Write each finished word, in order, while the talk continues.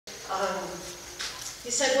he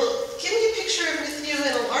said, well, give me a picture of with you in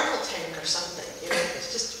a larval tank or something. You know, it's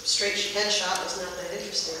just straight headshot was not that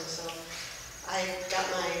interesting. So I got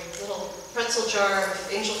my little pretzel jar of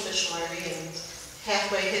angelfish larvae and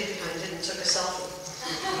halfway hid behind it and took a selfie.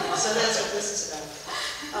 So that's what this is about.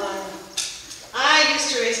 I used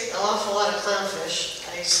to raise an awful lot of clownfish.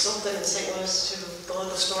 I sold them in St. Louis to the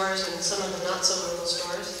local stores and some of the not-so-local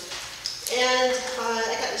stores. And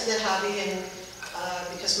I got into that hobby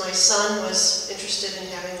because my son was interested in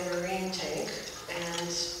having a marine tank and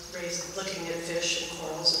looking at fish and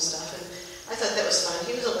corals and stuff. And I thought that was fun.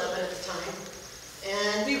 He was 11 at the time.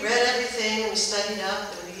 And we read everything, we studied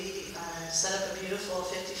up, and we set up a beautiful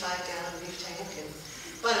 55-gallon reef tank. And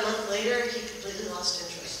about a month later, he completely lost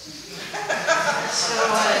interest. So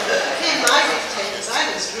it became my reef tank because I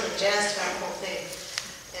was really jazzed about the whole thing.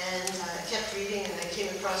 And I kept reading, and I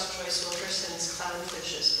came across Joyce Wilkerson's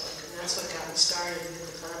Clownfishes book, and that's what got me started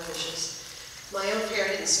with the clownfishes. My own pair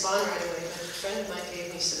didn't spawn right away, but a friend of mine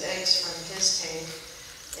gave me some eggs from his tank,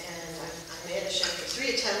 and I managed after 3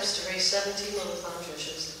 attempts to raise 17 little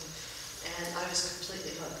clownfishes, and I was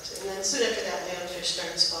completely hooked. And then soon after that, my own fish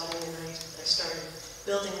started spawning, and I started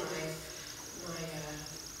building my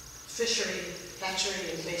fishery hatchery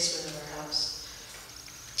in the basement of our house.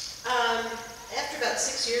 After about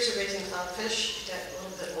 6 years of raising clownfish, I got a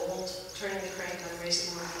little bit old. Turning the crank on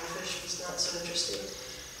raising more clownfish was not so interesting.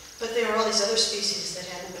 But there were all these other species that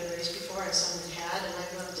hadn't been raised before and some that had, and I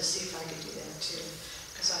wanted to see if I could do that too,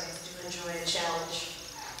 because I do enjoy a challenge.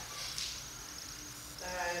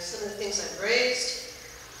 Some of the things I've raised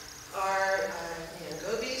are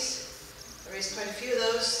gobies. I raised quite a few of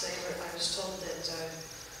those. I was told that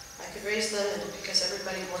I could raise them because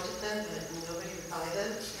everybody wanted them, but nobody would buy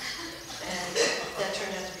them. And that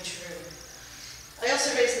turned out to be true. I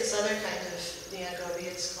also raised this other kind of neon goby.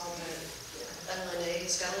 It's called LNA.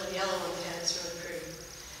 It's got a little yellow on the head. It's really pretty.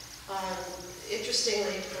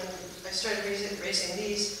 Interestingly, when I started raising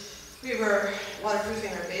these, we were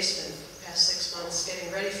waterproofing our basement the past 6 months.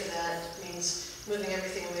 Getting ready for that means moving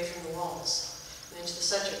everything away from the walls and into the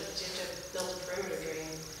center because you have to build a perimeter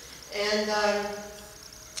drain. And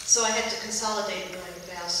so I had to consolidate my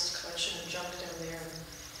vast collection of junk down there.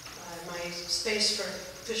 My space for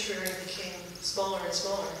fish rearing became smaller and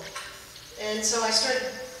smaller. And so I started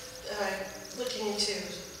looking into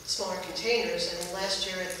smaller containers, and last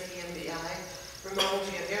year at the MBI, Ramon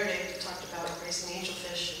Villaverde talked about raising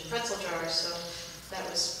angelfish in pretzel jars, so that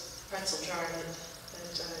was a pretzel jar that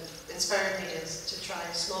inspired me to try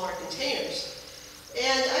smaller containers.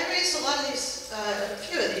 And I raised a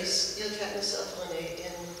few of these Ylcatmus elphilinate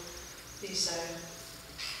in these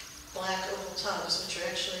black oval tubs, which are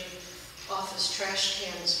actually office trash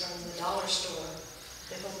cans from the dollar store.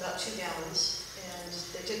 They hold about 2 gallons, and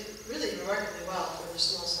they did really remarkably well for their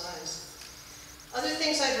small size. Other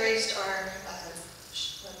things I've raised are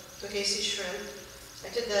Bugasi shrimp. I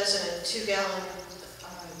did those in a 2-gallon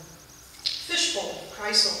fishbowl,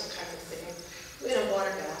 chrysal kind of thing, in a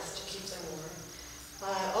water bath to keep them warm.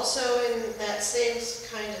 Also in that same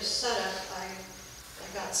kind of setup, I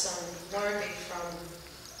got some larvae from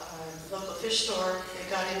a local fish store. They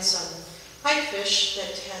got in some pipefish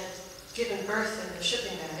that had given birth in the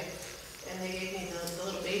shipping bag, and they gave me the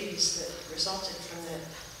little babies that resulted from that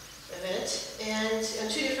event. And on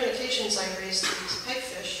 2 different occasions I raised these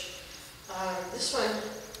pipefish. This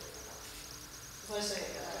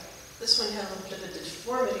one had a little bit of a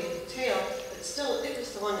deformity in the tail, but still it was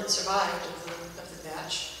the one that survived of the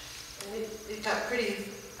batch. And it got pretty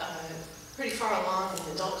far along in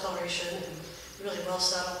adult coloration and really well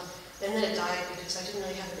settled. And then it died because I didn't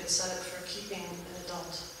really have a good setup for keeping an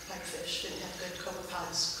adult pipefish. Didn't have good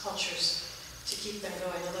copepods cultures to keep them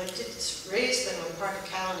going. Although I did raise them on part of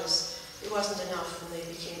Calanus, it wasn't enough when they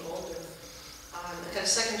became older. I got a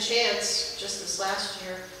second chance just this last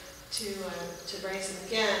year to raise them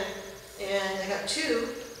again, and I got 2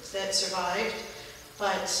 that survived,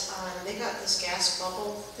 but they got this gas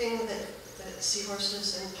bubble thing that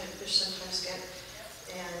seahorses and pipefish sometimes get,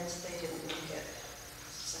 and they didn't make it.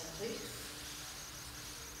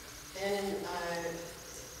 And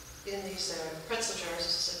in these pretzel jars,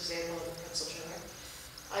 this is an example of a pretzel jar.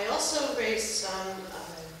 I also raised some of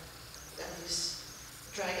these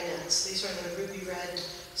dragonettes. These are the ruby red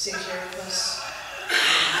Syncarpus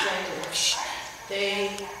dragonettes. I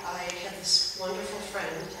had this wonderful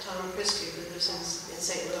friend, Tom Priscu, who lives in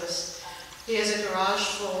St. Louis. He has a garage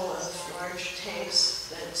full of large tanks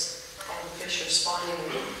that all the fish are spawning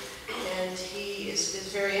in. And he is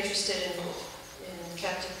very interested in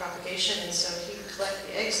captive propagation, and so he would collect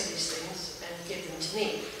the eggs of these things and give them to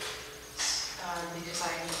me because I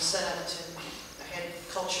am set up to had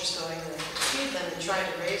cultures going and I could feed them and try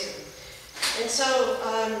to raise them. And so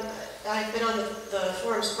I've been on the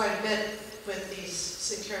forums quite a bit with these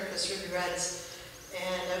Syncarpus ruby reds,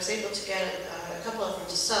 and I was able to get a couple of them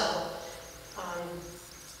to settle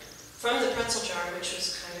from the pretzel jar, which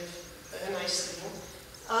was kind of a nice thing.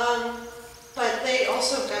 But they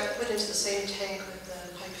also got put into the same tank with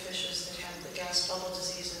the pipefishes that had the gas bubble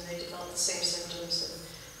disease, and they developed the same symptoms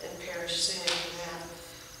and perished soon after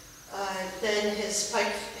that. Then his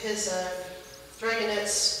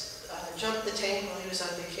dragonets jumped the tank while he was on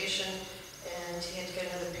vacation, and he had to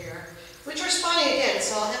get another pair, which are spawning again,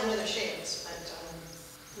 so I'll have another chance, but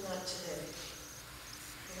not today.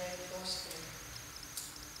 Did I lost them?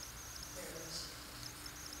 There it is.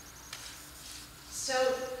 So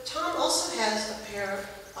Tom also has a pair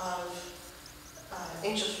of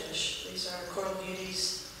angelfish. These are coral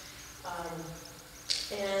beauties,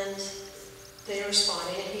 and they were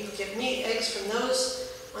spawning, and he would give me eggs from those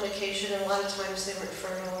on occasion, and a lot of times they weren't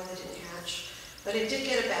fertile or they didn't hatch. But I did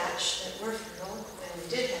get a batch that were fertile, and they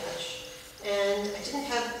did hatch. And I didn't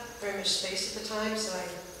have very much space at the time, so I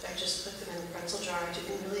just put them in the pretzel jar. I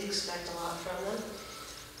didn't really expect a lot from them.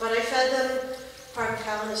 But I fed them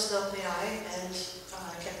Parvocalis nuclei and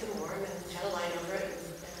kept them warm and had a light over it.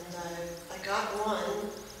 And I got one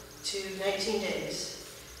to 19 days.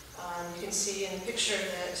 You can see in the picture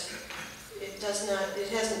that it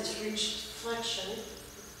hasn't reached flexion.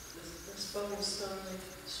 This bone is still really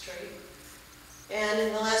straight. And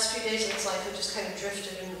in the last few days of its life, it just kind of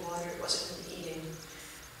drifted in the water. It wasn't really eating.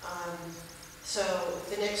 So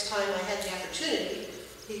the next time I had the opportunity,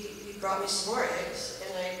 he brought me some more eggs,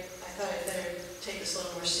 and I thought I'd better take this a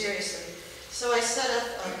little more seriously. So I set up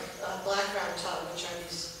a black round tub, which are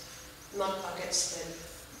these mud buckets that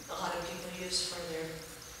a lot of people use for their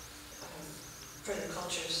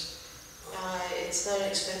cultures. It's not an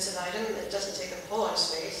expensive item. It doesn't take up a whole lot of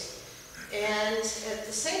space. And at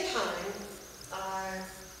the same time,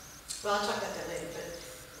 well, I'll talk about that later, but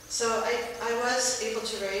so I was able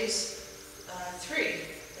to raise 3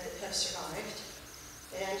 that have survived.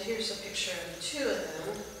 And here's a picture of 2 of them.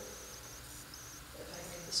 If I can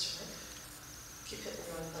get this to work. Keep hitting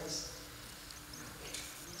the wrong place.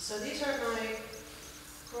 So these are my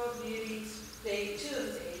coral beauties, 2 of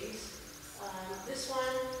the babies. This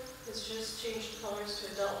one has just changed colors to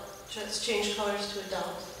adult,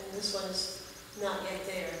 and this one is not yet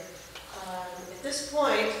there. At this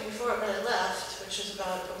point, when I left, which is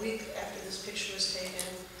about a week after this picture was taken,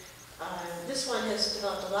 this one has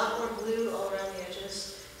developed a lot more blue all around the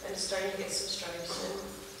edges and is starting to get some stripes. And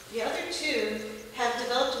the other 2 have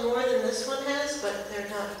developed more than this one has, but they're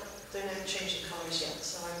not changing colors yet.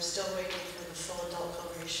 So I'm still waiting for the full adult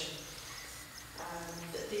coloration.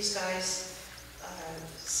 These guys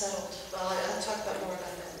settled. Well, I'll talk about more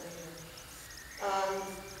about that later.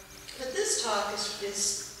 But this talk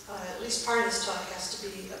is at least part of this talk has to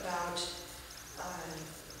be about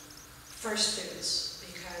first foods,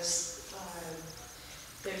 because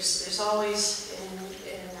there's always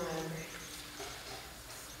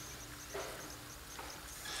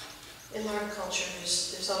in our culture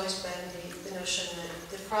there's always been the notion that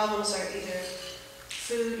the problems are either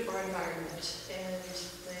food or environment, and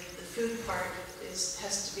the food part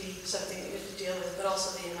has to be something that you have to deal with, but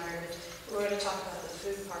also the environment. We're going to talk about the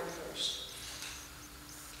food part first.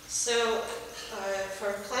 So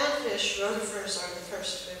for clownfish, rotifers are the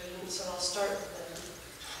first food, and so I'll start with them.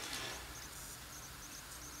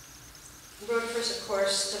 Rotifers, of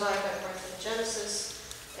course, divide by parthenogenesis,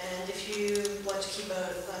 and if you want to keep a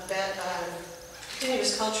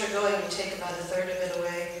continuous culture going, you take about 1/3 of it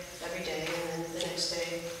away every day, and then the next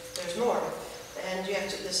day there's more. And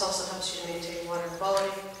this also helps you to maintain water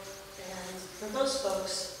quality. And for most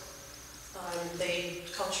folks, they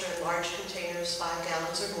culture in large containers, 5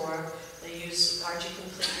 gallons or more. They use RG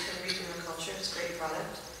Complete for regional culture. It's a great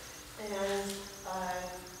product. And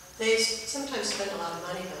they sometimes spend a lot of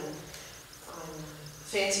money on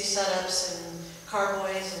fancy setups and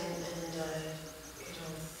carboys and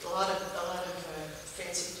a lot of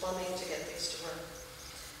fancy plumbing to get things to work.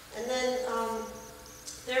 And then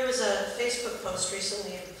there was a Facebook post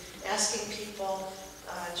recently asking people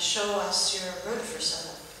to show us your rotifer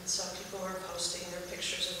setup. And so people were posting their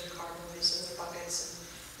pictures of their carboys and their buckets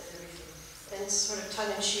and everything. And sort of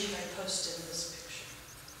tongue-in-cheek, I posted this picture.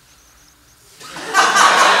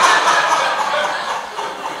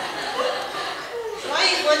 So I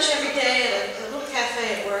eat lunch every day at a little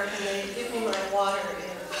cafe at work, and they give me my water in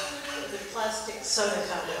a plastic soda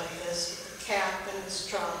cup like this, with the cap and the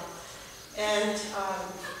straw. And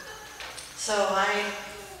so I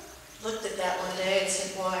looked at that one day and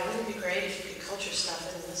said, boy, wouldn't it be great if you could culture stuff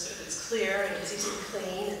and it's clear and it's easy to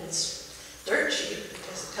clean and it's dirt cheap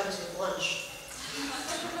because it comes with lunch.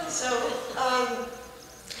 So,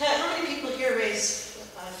 how many people here raise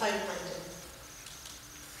phytoplankton?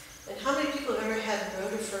 And how many people have ever had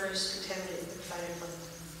rotifers contaminated with phytoplankton?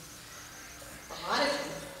 A lot of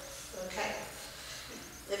you. Okay.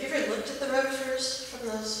 Have you ever looked at the rotifers from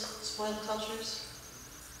those spoiled cultures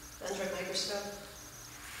under a microscope?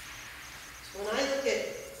 So when I look at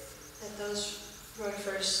those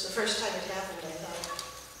rotifers, the first time it happened, I thought,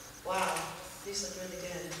 wow, these look really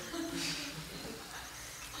good.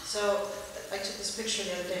 So I took this picture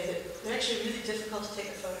the other day that they're actually really difficult to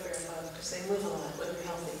take a photograph of because they move a lot when they're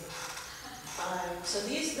healthy. So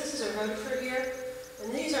this is a rotifer here,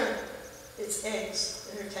 and these are its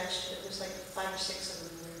eggs that are attached to it. There's like 5 or 6 of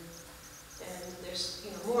them there. And there's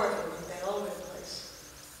more of them like that all over the place.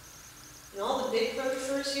 And all the big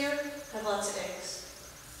rotifers here have lots of eggs.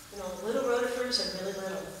 The little rotifers are really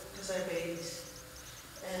little because they're babies.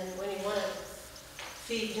 And when you want to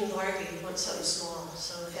feed new larvae, you want something small.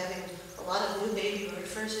 So having a lot of new baby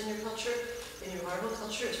rotifers in your culture, in your larval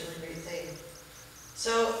culture, is a really great thing.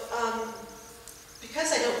 So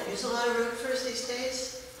because I don't use a lot of rotifers these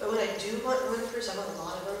days, but when I do want rotifers, I want a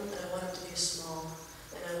lot of them, and I want them to be small,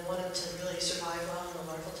 and I want them to really survive well in the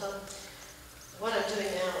larval tub. What I'm doing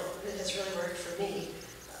now, it has really worked for me.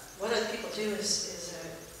 What other people do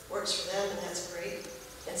works for them, and that's great.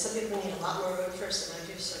 And some people need a lot more rotifers than I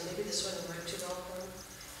do, so maybe this wouldn't work too well for them.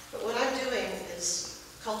 But what I'm doing is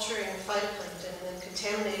culturing phytoplankton and then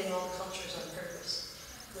contaminating all the cultures on purpose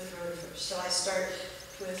with rotifers. So I start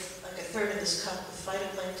with like a third of this cup with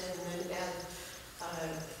phytoplankton and then add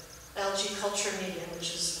algae culture medium,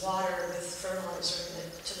 which is water with fertilizer in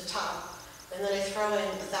it, to the top. And then I throw in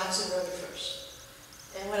 1,000 rotifers.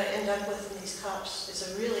 And what I end up with in these cups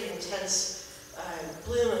is a really intense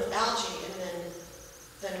bloom of algae, and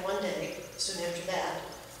then one day, soon after that,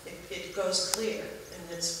 it goes clear, and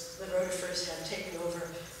the rotifers have taken over.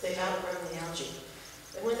 They've outrun the algae.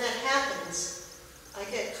 And when that happens, I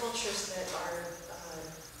get cultures that are,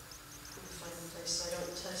 let me find the place so I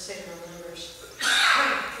don't say the wrong numbers.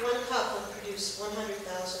 One cup will produce 100,000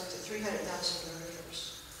 to 300,000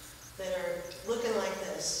 rotifers that are looking like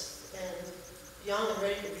this, and young and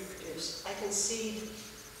ready to reproduce. I can seed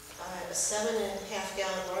a 7.5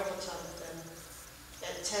 gallon larval tub of them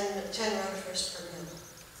at 10 rotifers per mil.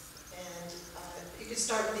 And you could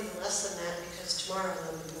start with even less than that because tomorrow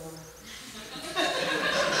there'll be more.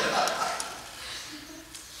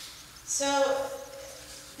 So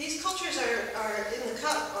these cultures are in the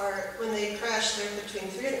cup when they crash, they're between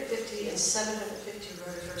 350 and 750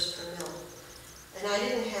 rotifers per mil. And I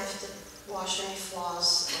didn't have to wash any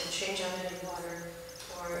floss or change out any water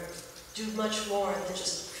or do much more than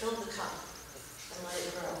just fill the cup and let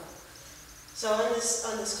it grow. So on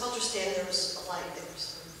this culture stand, there was a light there.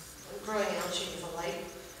 So I'm growing algae with a light,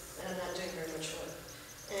 and I'm not doing very much work.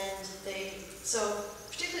 And so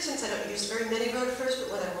particularly since I don't use very many rotifers,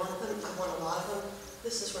 but when I want them, I want a lot of them,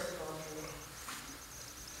 this has worked well for me.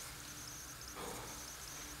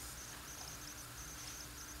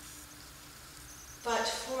 But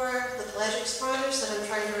for the pelagic spawners that I'm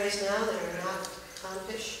trying to raise now that are not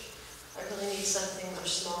clownfish, I really need something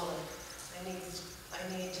much smaller. I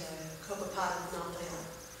need copepod non-plant.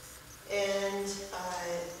 And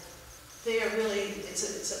they are really, it's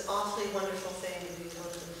an awfully wonderful thing to be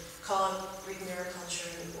able to call up breed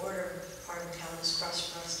mariculture and order parvocalis,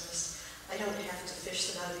 cross-processed. I don't have to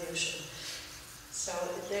fish them out of the ocean. So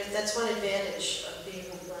that's one advantage of being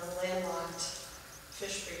a landlocked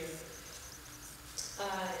fish breeder.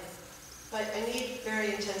 But I need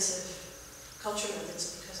very intensive culture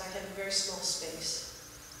methods because I have a very small space.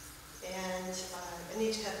 And I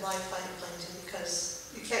need to have live phytoplankton because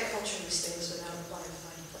you can't culture these things without live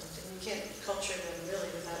phytoplankton. You can't culture them really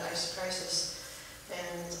without isochrysis.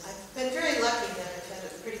 And I've been very lucky that I've had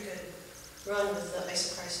a pretty good run with the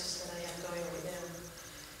isochrysis that I have going right now.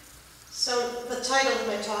 So the title of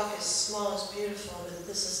my talk is Small is Beautiful, but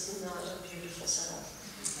this is not a beautiful setup.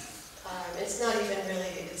 It's not even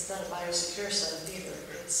really, it's not a biosecure setup either.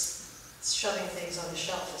 It's shoving things on the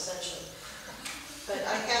shelf, essentially. But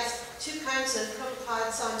I have 2 kinds of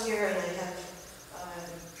copepods on here, and I have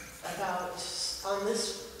on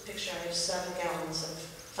this picture, I have 7 gallons of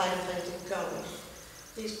phytoplankton going.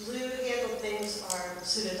 These blue handled things are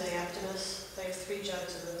pseudodiaptomous. I have 3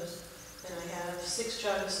 jugs of those. And I have 6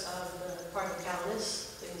 jugs of the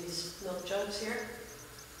parvocalis in these milk jugs here.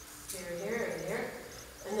 Here, and here.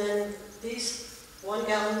 And then these 1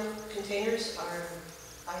 gallon containers are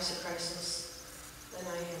isochrysis. And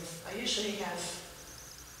I usually have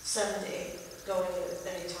 7 to 8 going at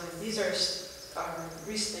any time. These are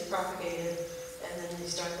recently propagated, and then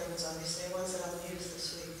these darker ones, obviously, ones that I'll use this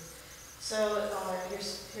week. So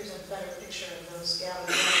here's a better picture of those gallon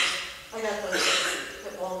jars. I got those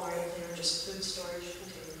at Walmart. They were just food storage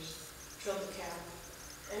containers. Drilled the cap.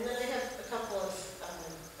 And then I have a couple of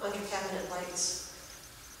under cabinet lights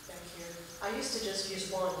back here. I used to just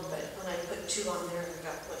use one, but when I put 2 on there, I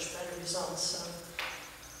got much better results. So I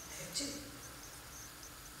have 2.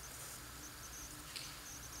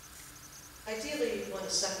 Ideally, you want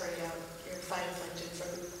to separate out your phytoplankton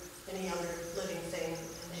from any other living thing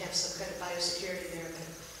and have some kind of biosecurity there, but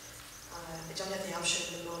I don't have the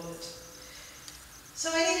option at the moment. So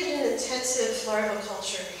I needed an intensive larval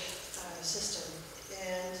culture system,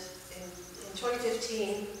 and in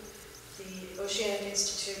 2015, the Oceanic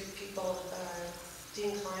Institute people,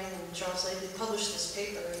 Dean Klein and Charles Leahy, published this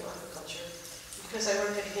paper in aquaculture. Because I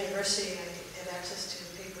work at a university, I have access to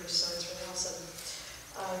papers, so it's really awesome.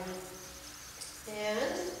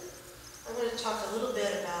 And I want to talk a little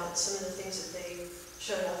bit about some of the things that they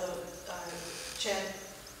showed, although Chad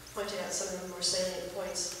pointed out some of the more salient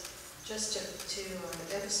points, just to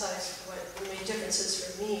emphasize what made differences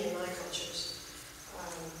for me in my cultures.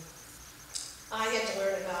 I had to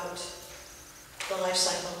learn about the life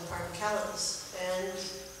cycle of Parvicales, and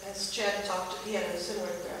as Chad talked, he had a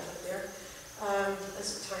similar graph up there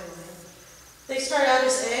as a timeline. They start out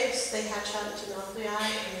as eggs, they hatch out into nuclei,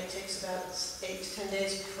 and it takes about 8 to 10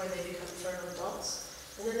 days before they become fertile adults.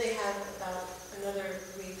 And then they have about another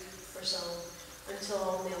week or so until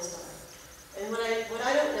all males die. And what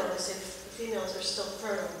I don't know is if the females are still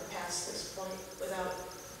fertile past this point without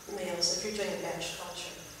males, if you're doing a batch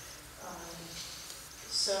culture.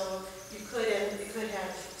 So you could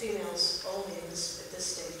have females only at this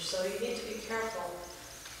stage. So you need to be careful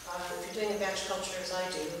if you're doing a batch culture, as I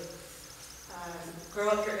do. Grow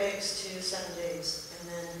up your eggs to 7 days,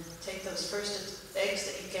 and then take those first eggs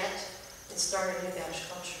that you get and start a new batch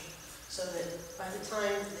culture, so that by the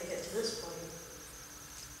time they get to this point,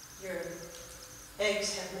 your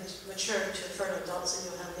eggs have matured to fertile adults, and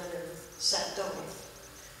you'll have another set going.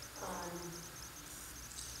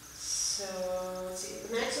 So let's see.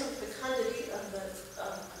 The maximum fecundity of a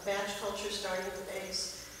batch culture starting with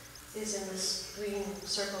eggs is in this green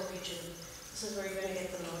circle region. This is where you're going to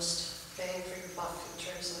get the most bang for your buck in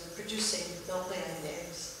terms of producing nuclei and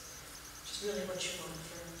eggs, which is really what you want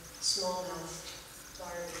for smallmouth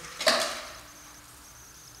larvae.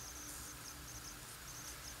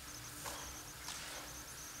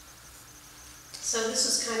 So this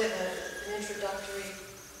is kind of an introductory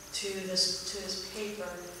to this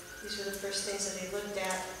paper. These were the first things that he looked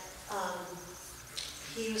at.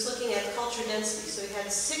 He was looking at culture density, so he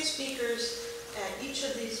had 6 beakers at each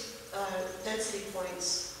of these density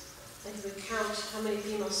points. And he would count how many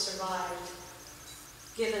females survived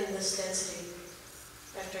given this density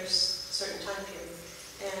after a certain time period.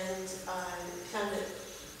 And found that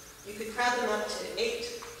you could crowd them up to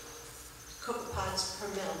 8 copepods per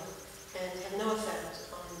mil and have no effect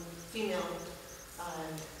on female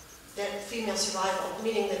survival,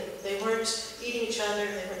 meaning that they weren't eating each other,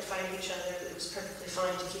 they weren't fighting each other, it was perfectly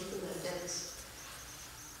fine to keep them that dense.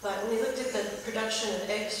 But when he looked at the production of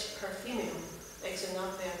eggs per female, eggs and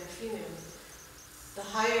nuclei per female, the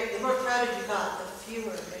more crowded you got, the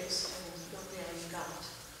fewer eggs and nuclei you got.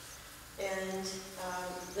 And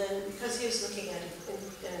then, because he was looking at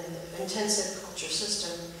an intensive culture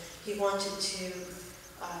system, he wanted to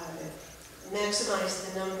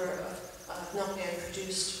maximize the number of nuclei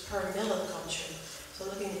produced per mil of culture. So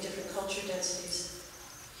looking at different culture densities,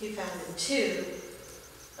 he found that 2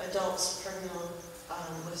 adults per mil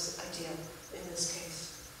was ideal in this case.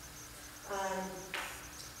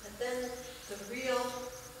 But then the real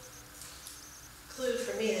clue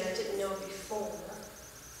for me that I didn't know before,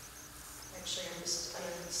 actually I'm a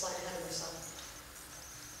slide ahead of myself.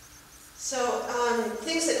 So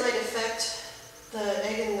things that might affect the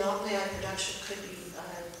egg and nuclei production could be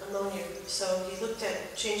ammonia. So he looked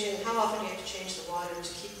at changing, how often do you have to change the water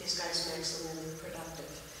to keep these guys maximally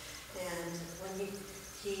productive. And when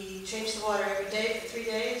he changed the water every day for 3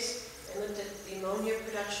 days and looked at the ammonia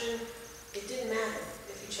production, it didn't matter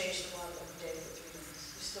if you changed the water every day for 3 days.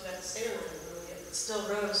 You still got the same amount of ammonia. It still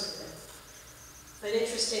rose a bit. But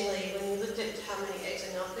interestingly, when you looked at how many eggs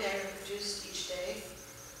and nuclei were produced each day,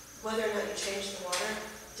 whether or not you changed the water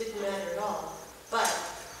didn't matter at all. But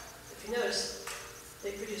if you notice,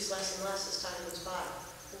 they produce less and less as time goes by,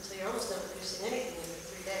 until you're almost not producing anything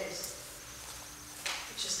every 3 days,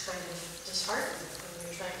 which is kind of disheartening when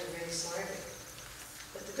you're trying to raise larvae.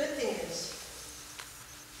 But the good thing is,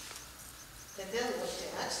 they then looked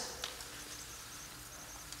at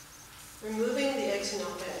removing the eggs and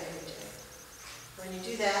nuclei every day. When you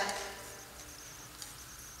do that,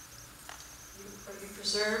 you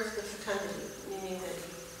preserve the fecundity, meaning that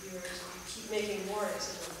you keep making more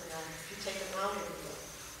eggs and nuclei if you take them out every day.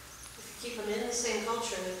 If you keep them in the same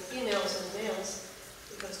culture with the females and the males,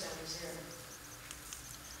 it goes down to 0.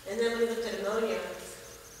 And then we looked at ammonia.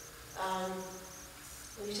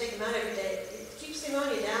 When you take them out every day, it keeps the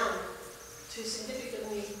ammonia down to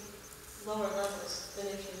significantly lower levels than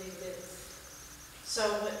if you leave it in. So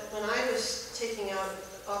when I was taking out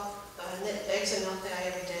eggs and nuclei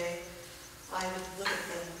every day, I would look at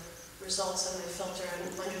the results on my filter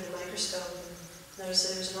under the microscope and notice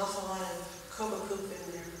that there was an awful lot of cocoa poop in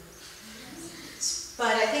there.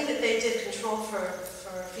 But I think that they did control for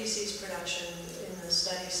feces production in the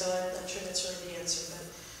study, so I'm not sure that's really the answer.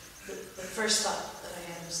 But the first thought that I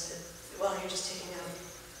had was that, well, you're just taking out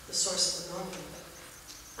the source of ammonia.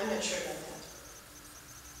 I'm not sure about that.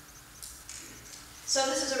 So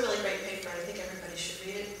this is a really great paper. I think everybody should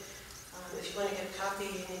read it. If you want to get a copy,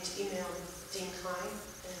 you need to email Dean Klein,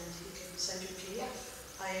 and he can send you a PDF.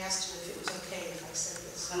 I asked him if it was okay if I sent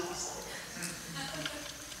this.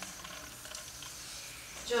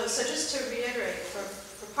 Joe, so just to reiterate, for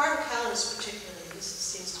parvocalenus particularly, this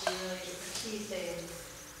seems to be really a key thing,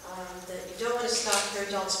 that you don't want to stop your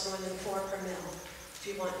adults more than 4 per mil if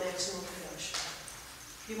you want maximum production.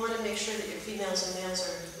 You want to make sure that your females and males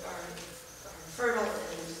are fertile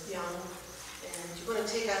and young, and you want to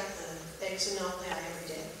take out the eggs and nuclei every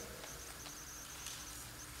day.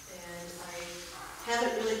 And I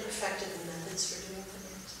haven't really perfected the methods for doing that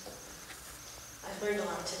yet. I've learned a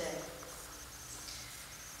lot today.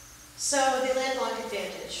 So the landlocked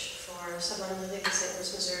advantage for someone living in St.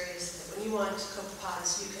 Louis, Missouri is that when you want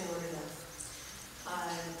copepods, you can order them.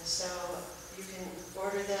 So you can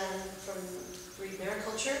order them from breed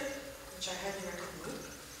mariculture, which I highly recommend.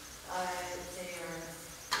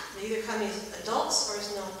 They either come as adults or as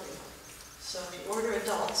nuclei. So if you order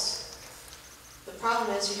adults, the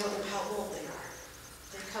problem is you don't know how old they are.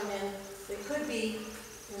 They come in, they could be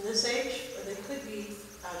in this age, or they could be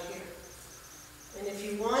out here. And if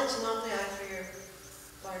you want nuclei for your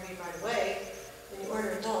larvae right away, when you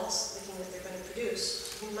order adults, thinking that they're going to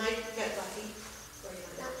produce, you might get lucky, or you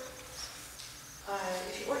might not.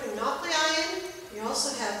 If you order nuclei in, you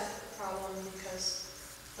also have a problem because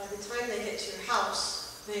by the time they get to your house,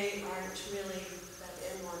 they aren't really that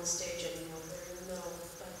N1 stage anymore. They're in the middle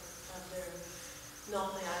of their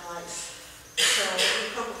nuclei life. So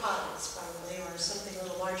your copepods probably, or something a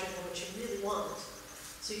little larger than what you really want.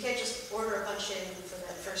 So you can't just order a bunch in for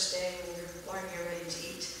that first day when your larvae are ready to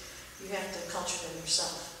eat. You have to culture them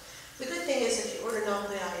yourself. The good thing is if you order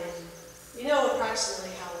nuclei in, you know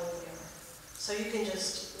approximately how old they are. So you can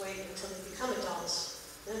just wait until they become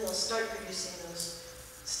adults. Then they'll start producing those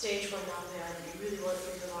stage 1 nuclei that you really want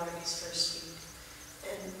for your larvae's first feed.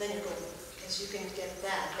 And then you're golden, because you can get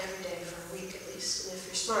that every day for a week at least. And if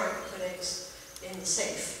you're smart, you put eggs in the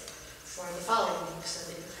safe for the following week so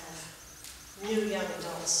that you have new young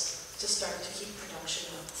adults to start